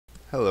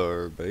Hello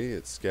everybody,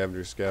 it's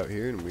Scavenger Scout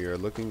here, and we are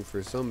looking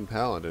for some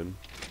paladin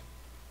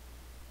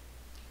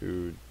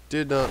who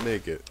did not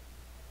make it.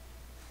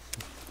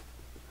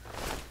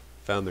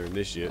 Found their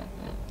initiate.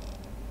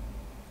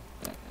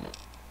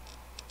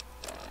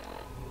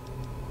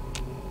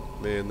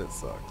 Man, that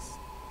sucks.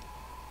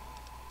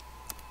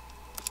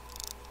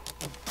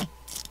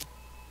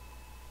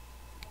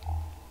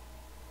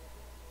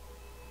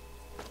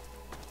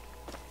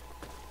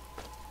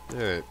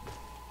 Alright.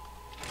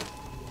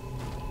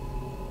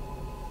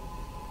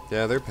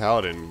 Yeah, their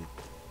paladin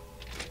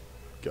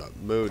got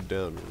mowed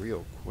down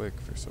real quick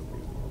for some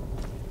reason.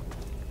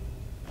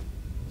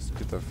 Let's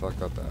get the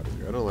fuck up out of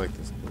here. I don't like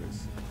this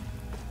place.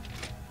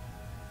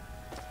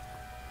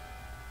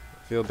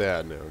 I feel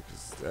bad now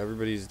because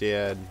everybody's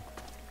dead.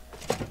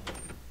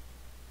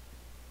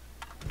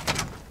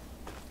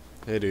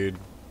 Hey dude,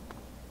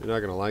 you're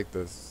not gonna like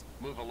this.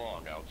 Move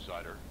along,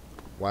 outsider.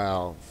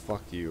 Wow,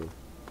 fuck you.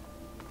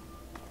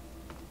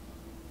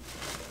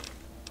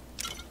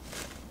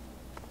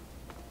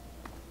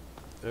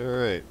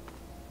 Alright.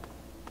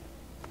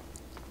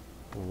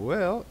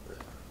 Well,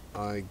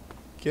 I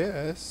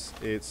guess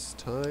it's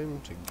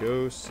time to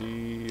go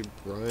see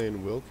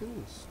Brian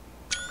Wilkins.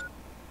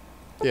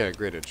 Yeah,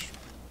 great itch.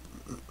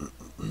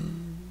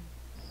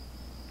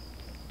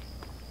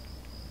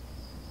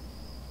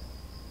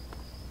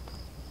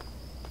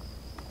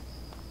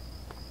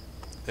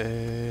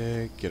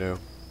 Hey, kiddo.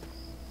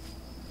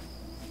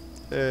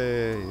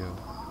 Hey, yo.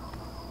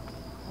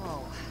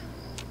 Whoa.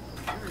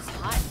 It was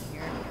hot in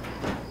here.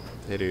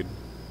 Hey, dude.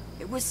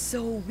 It was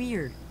so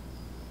weird.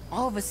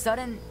 All of a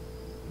sudden,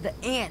 the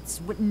ants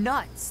went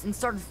nuts and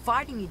started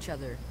fighting each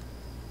other.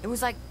 It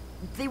was like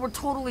they were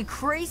totally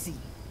crazy.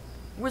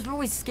 It was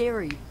really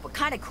scary, but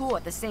kind of cool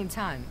at the same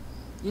time.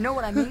 You know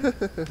what I mean?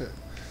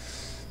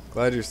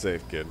 Glad you're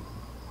safe, kid.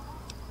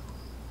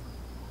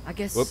 I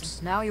guess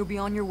Whoops. now you'll be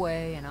on your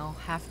way, and I'll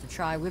have to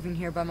try living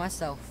here by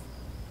myself.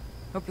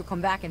 Hope you'll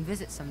come back and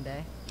visit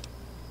someday.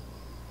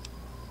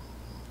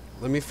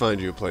 Let me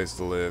find you a place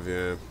to live,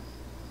 yeah.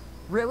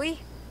 Really?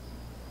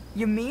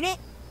 You mean it?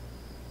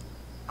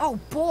 Oh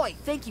boy,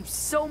 thank you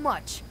so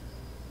much.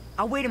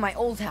 I'll wait in my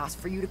old house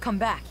for you to come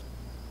back.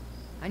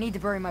 I need to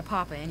bury my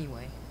papa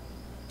anyway.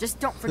 Just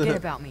don't forget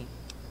about me.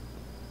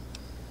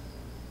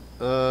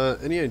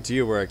 Any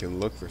idea where I can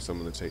look for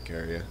someone to take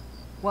care of you?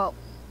 Well,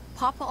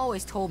 Papa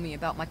always told me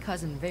about my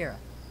cousin Vera.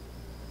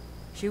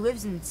 She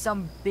lives in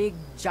some big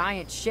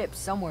giant ship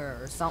somewhere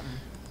or something.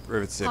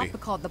 Rivet City. Papa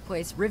called the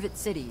place Rivet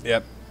City.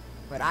 Yep.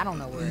 But I don't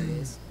know where it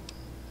is.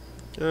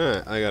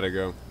 Alright, I gotta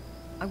go.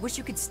 I wish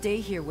you could stay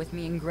here with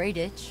me in Grey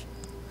Ditch.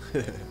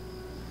 I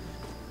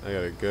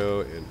gotta go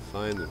and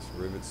find this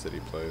Rivet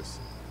City place.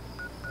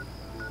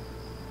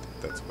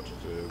 That's what it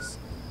is.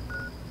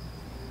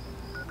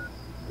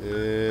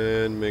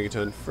 And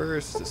Megaton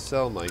first to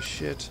sell my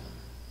shit.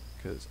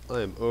 Because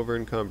I am over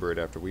encumbered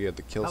after we had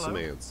to kill some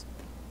ants.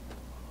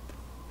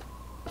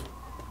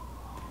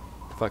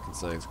 Fucking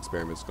science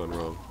experiment's gone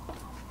wrong.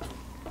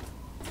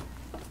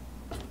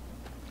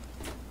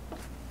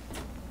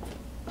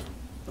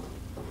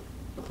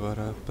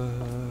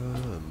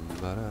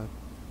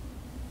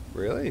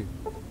 Really?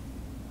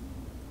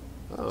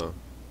 Oh.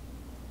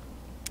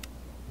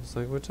 It's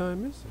like, what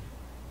time is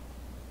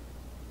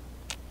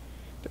it?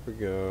 There we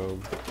go.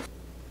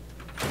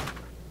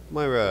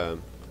 Myra.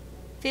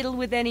 Fiddled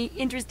with any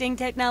interesting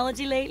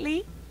technology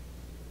lately?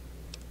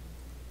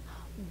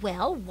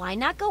 Well, why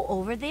not go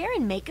over there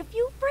and make a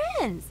few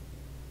friends?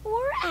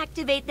 Or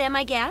activate them,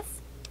 I guess.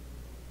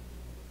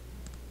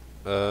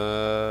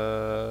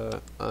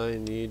 I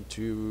need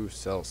to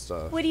sell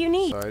stuff. What do you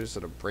need? Sorry, I just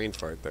had a brain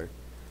fart there.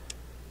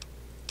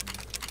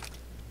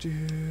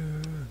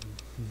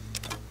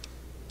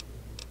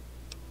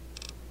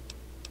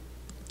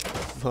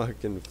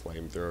 Fucking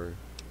flamethrower.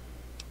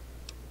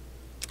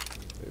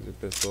 Laser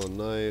pistol,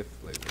 knife,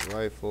 laser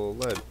rifle,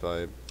 lead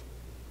pipe.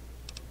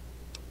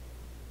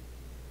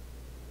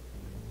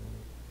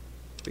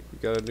 I think we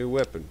got a new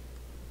weapon.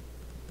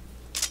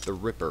 The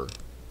Ripper.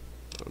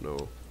 I don't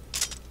know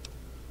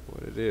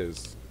what it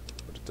is,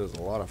 but it does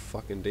a lot of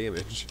fucking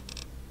damage.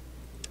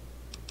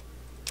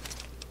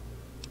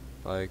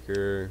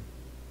 Biker.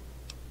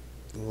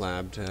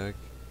 Lab tech.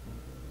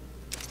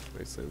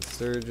 Wasteland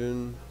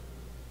surgeon.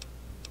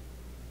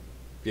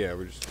 Yeah,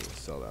 we're just gonna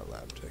sell that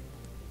lab tech.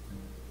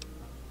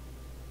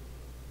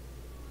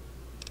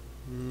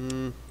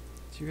 Do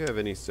you have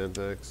any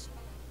syntax?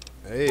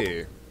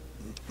 Hey.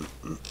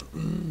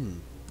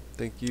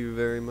 Thank you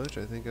very much.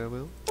 I think I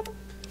will.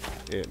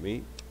 Yeah,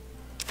 meat.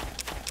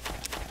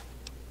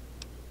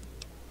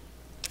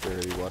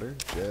 Dirty water.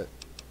 Jet.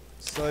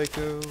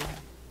 Psycho.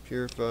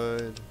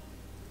 Purified.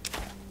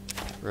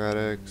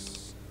 Radix.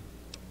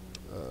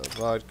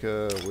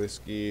 Vodka.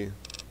 Whiskey.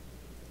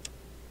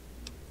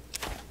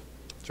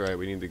 That's right.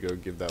 We need to go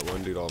give that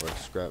one dude all of our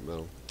scrap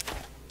metal.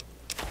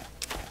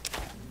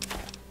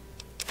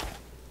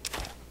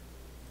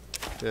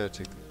 Yeah,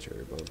 take the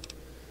cherry bomb.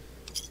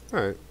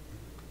 Alright.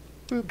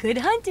 Good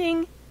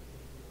hunting!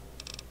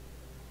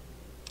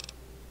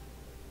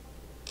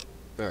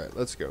 Alright,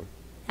 let's go.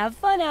 Have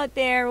fun out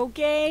there,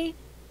 okay?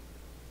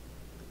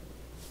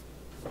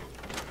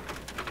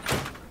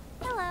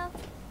 Hello.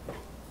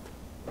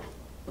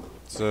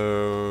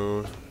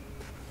 So,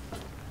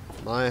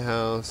 my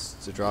house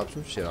to drop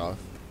some shit off.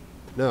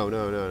 No.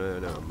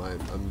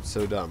 I'm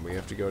so dumb. We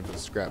have to go to the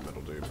scrap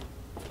metal dude.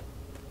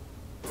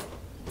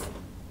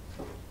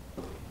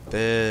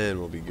 Then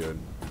we'll be good.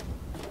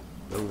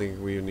 I don't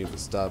think we need to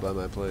stop by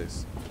my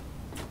place.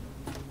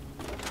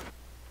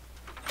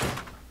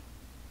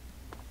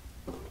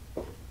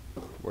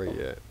 Where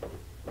you at?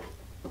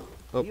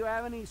 Oh. You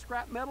have any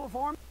scrap metal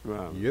for me?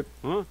 Yep.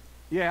 Huh?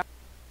 Yeah.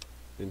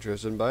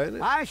 Interested in buying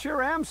it? I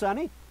sure am,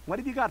 Sonny. What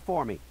have you got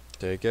for me?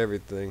 Take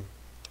everything.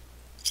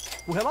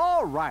 Well,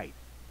 all right.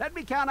 Let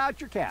me count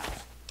out your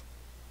caps.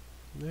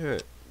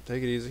 Alright,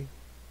 take it easy.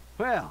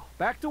 Well,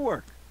 back to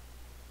work.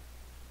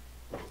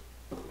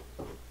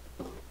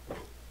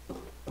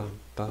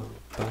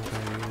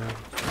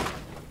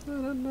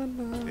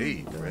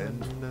 Hey,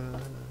 friend.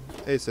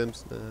 Hey,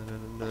 Sims.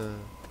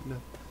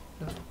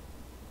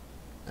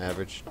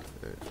 Average.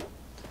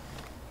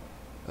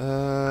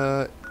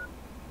 Alright.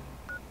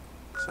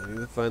 So I need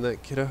to find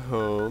that kid a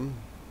home.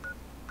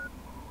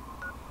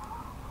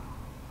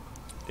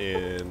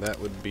 And that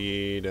would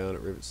be down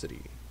at Rivet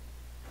City.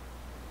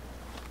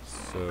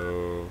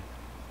 So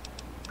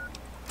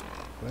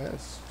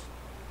west.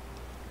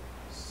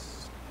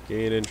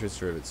 Gain interest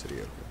to Rivet City,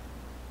 okay.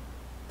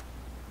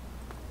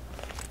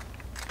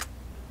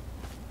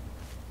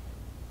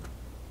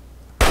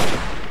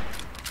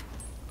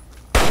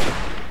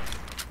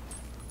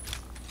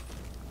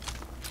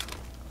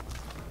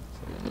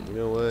 So, you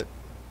know what?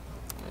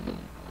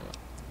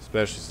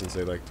 Especially since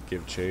they like to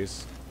give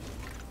chase.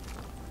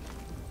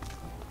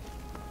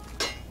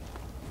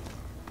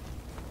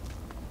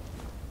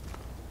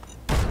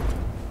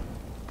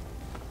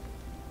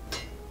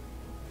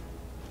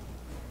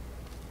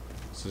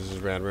 So this is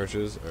rad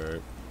roaches?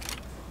 Alright.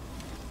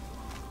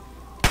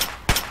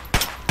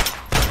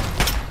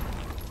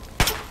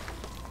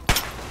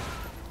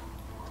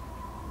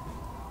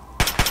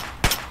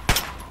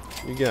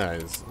 You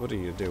guys, what are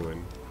you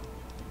doing?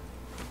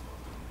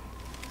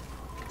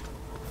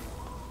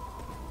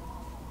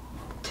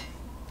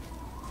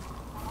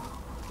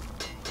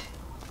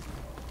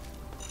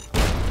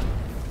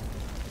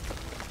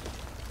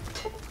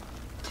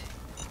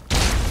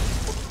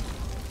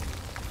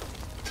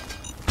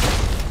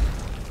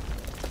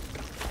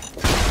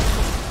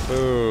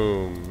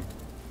 Boom.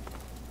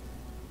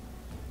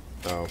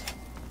 Oh.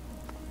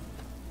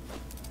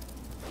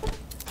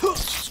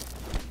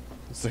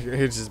 It's like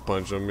I just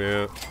punch him,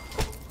 yeah.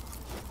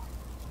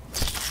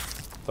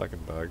 Fucking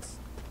bugs.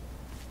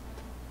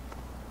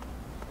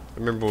 I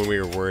remember when we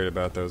were worried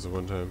about those at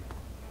one time.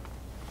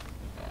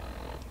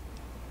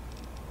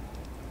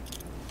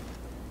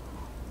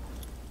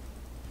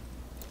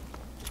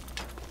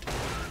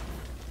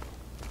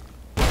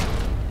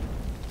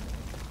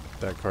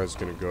 That car's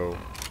gonna go.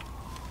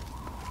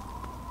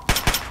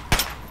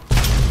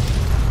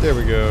 There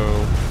we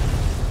go.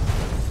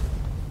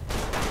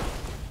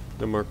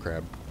 No more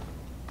crab.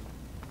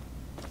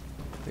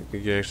 I think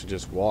we can actually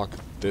just walk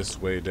this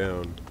way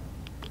down.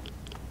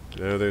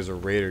 I know there's a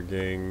raider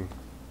gang.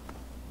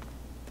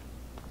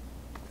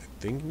 I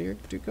think near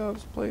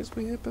Dukov's place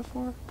we hit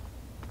before.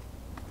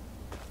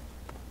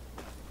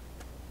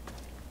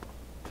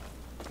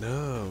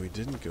 No, we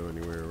didn't go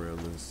anywhere around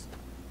this.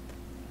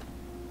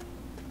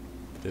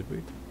 Did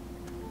we?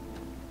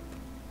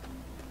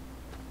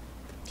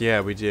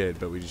 Yeah, we did,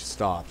 but we just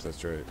stopped,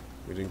 that's right.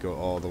 We didn't go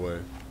all the way.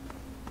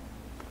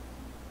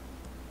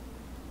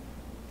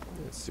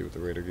 Let's see what the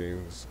Raider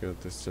gang's got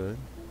this time.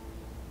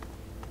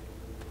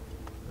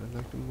 I'd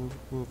like to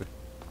move it.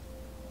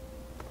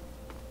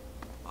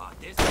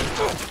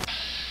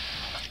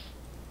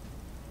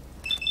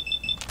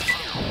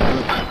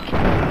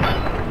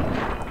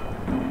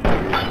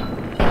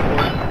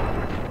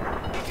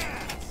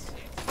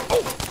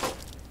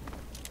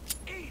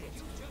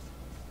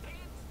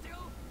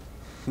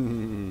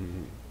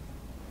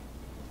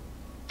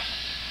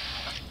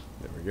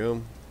 There we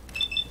go.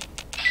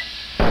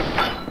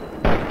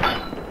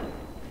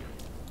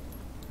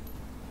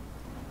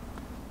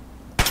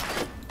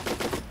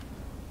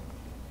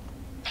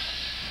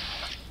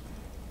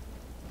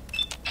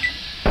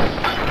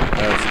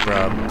 That's the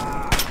problem.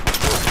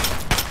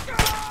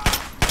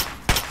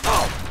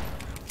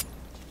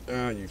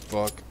 Ah, you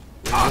fuck.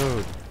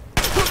 Reload.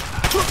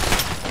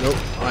 Nope,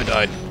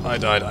 I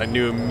died. I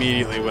knew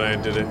immediately when I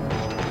did it.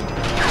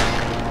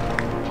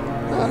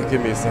 Ah,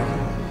 give me a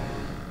second.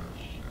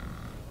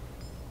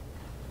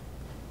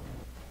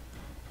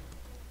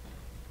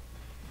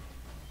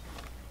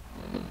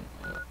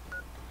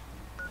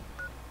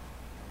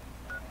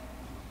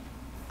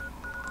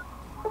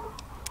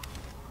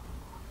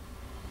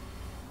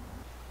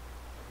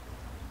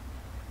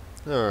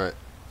 Alright.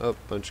 Oh,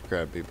 bunch of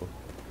crab people.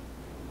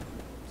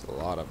 There's a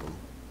lot of them.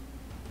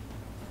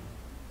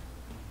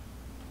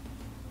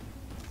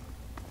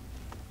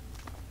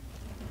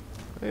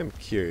 I am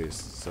curious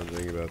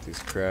something about these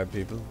crab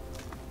people.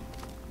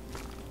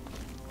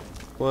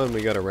 one,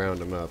 we gotta round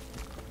them up.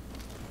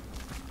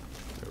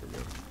 There we go.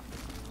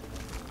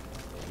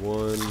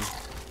 One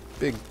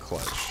big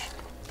clutch.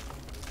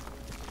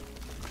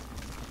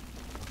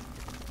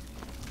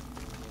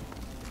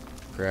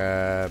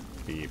 Grab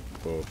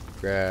people,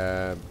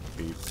 grab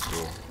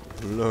people.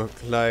 Look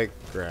like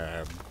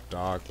grab,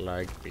 talk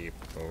like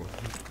people.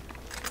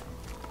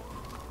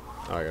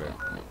 Oh, I gotta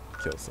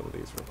kill some of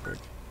these real quick.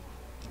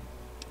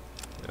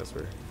 As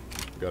we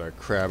got our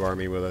crab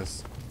army with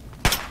us.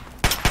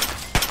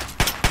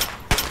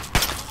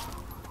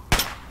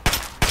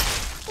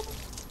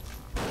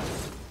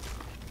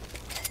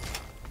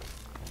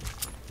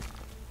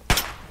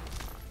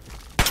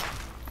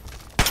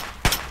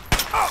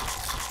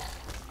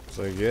 It's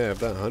like, yeah, if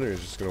that hunter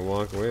is just gonna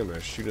walk away, I'm gonna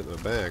shoot it in the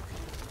back.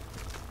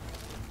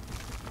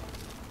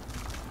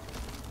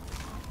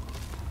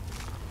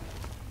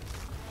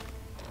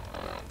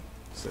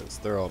 Since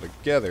they're all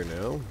together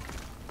now.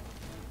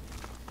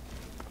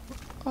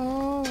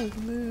 All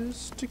in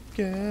this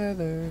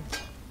together.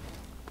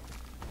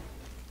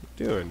 What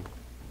you doing?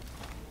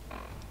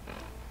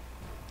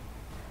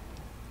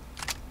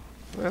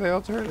 Why are they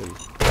all turning?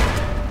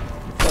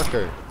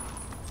 Fucker.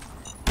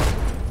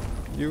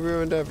 You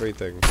ruined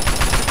everything.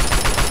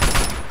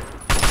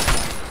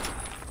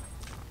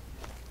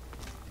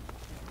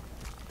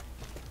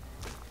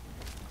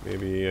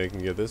 Maybe I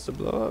can get this to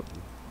blow up.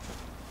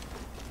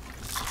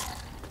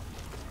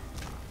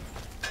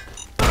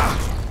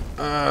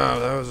 Ah,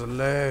 that was a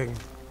leg.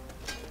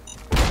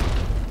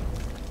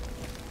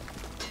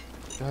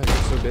 God, you're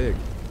so big.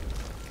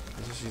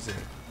 That's what she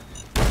said.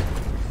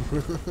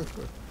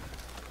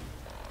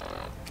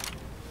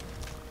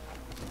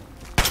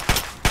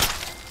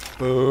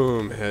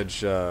 Boom,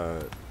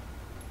 headshot.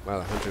 Wow,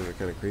 the hunters are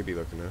kind of creepy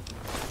looking now.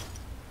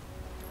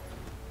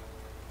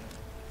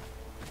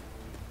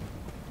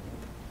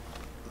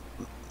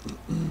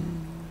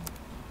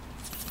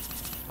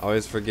 I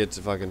always forget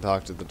to fucking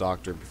talk to the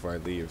doctor before I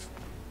leave.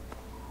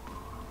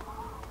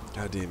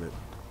 God damn it.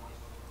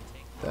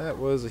 That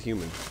was a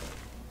human.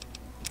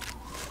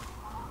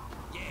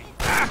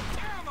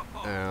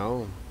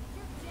 Ow.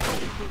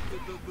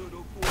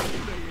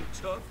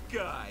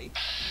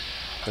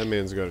 That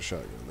man's got a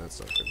shotgun. That's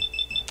not good.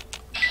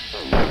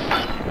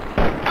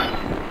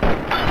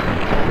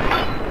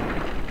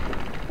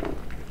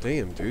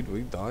 Damn, dude,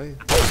 we die?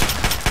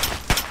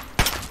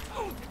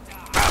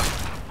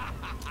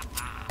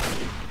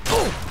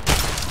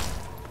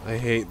 I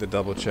hate the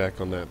double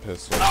check on that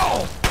pistol.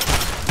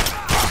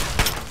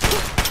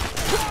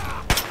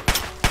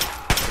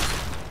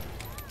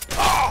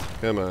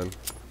 Come on.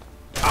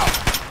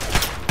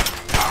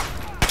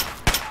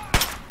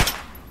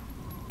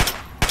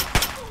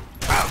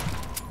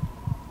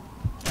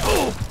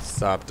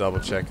 Stop double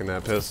checking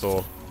that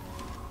pistol.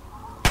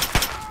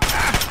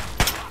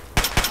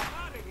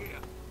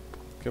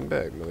 Come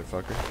back,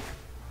 motherfucker.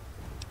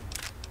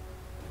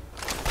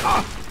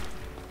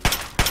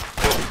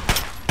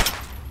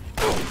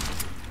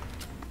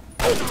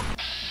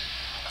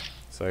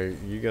 So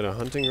you got a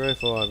hunting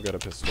rifle, I've got a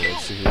pistol.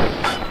 Let's see who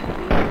wins.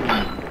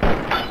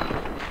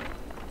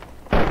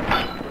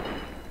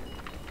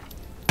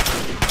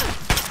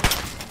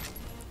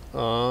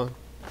 Aw.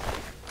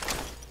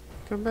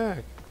 Come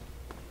back.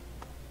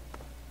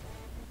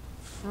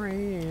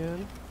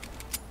 Friend.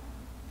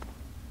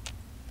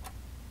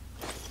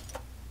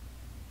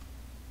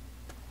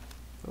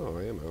 Oh,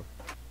 ammo.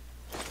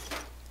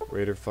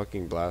 Raider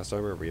fucking blast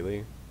armor,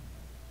 really?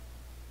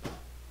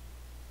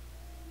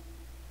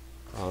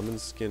 Common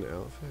skin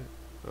outfit?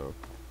 Oh.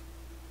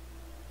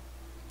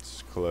 It's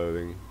just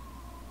clothing.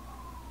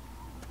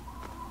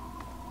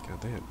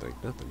 God, they had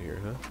like nothing here,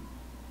 huh?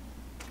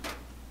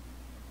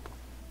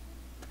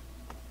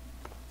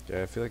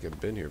 Yeah, I feel like I've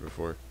been here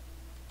before.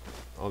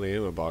 All the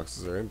ammo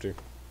boxes are empty.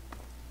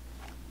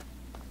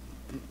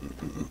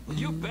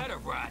 You better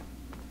run.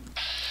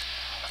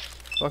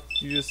 Fuck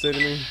you just say to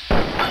me?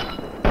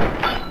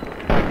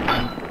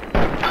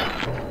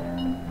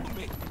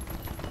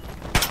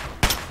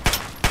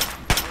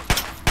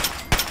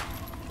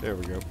 There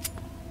we go.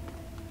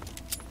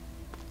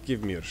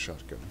 Give me a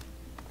shotgun.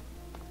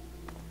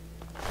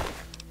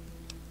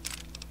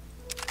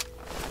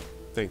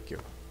 Thank you.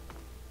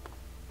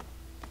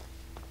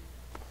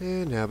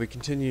 And now we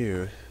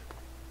continue.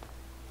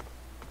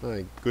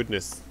 My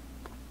goodness.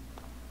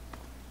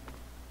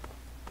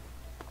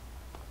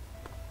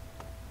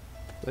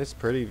 Nice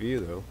pretty view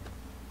though.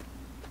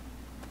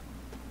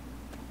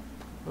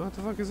 What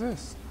the fuck is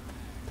this?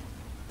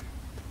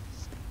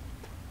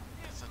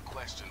 Here's a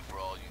question for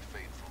all you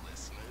faithful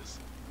listeners.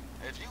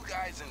 Have you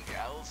guys and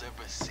gals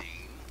ever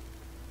seen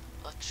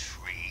a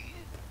tree?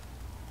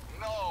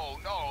 No,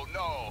 no,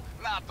 no.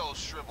 Not those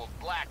shriveled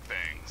black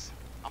things.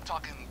 I'm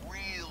talking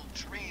real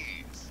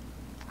trees.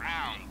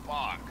 Brown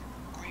bark,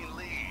 green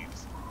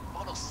leaves,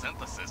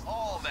 photosynthesis,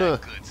 all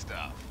that good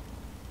stuff.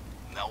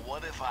 Now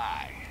what if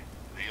I,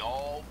 the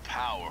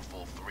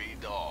all-powerful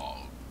three-dog,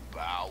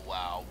 Bow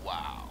Wow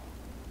Wow,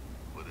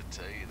 were to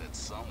tell you that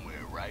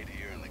somewhere right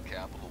here in the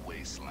capital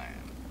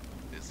wasteland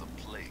is a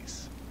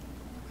place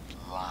with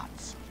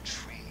lots of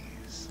trees.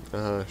 is.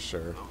 Sure.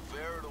 A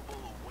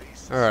veritable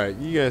oasis. Alright,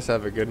 you guys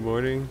have a good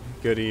morning,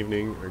 good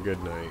evening, or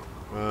good night.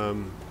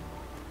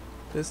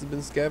 This has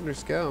been Scavenger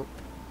Scout,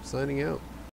 signing out.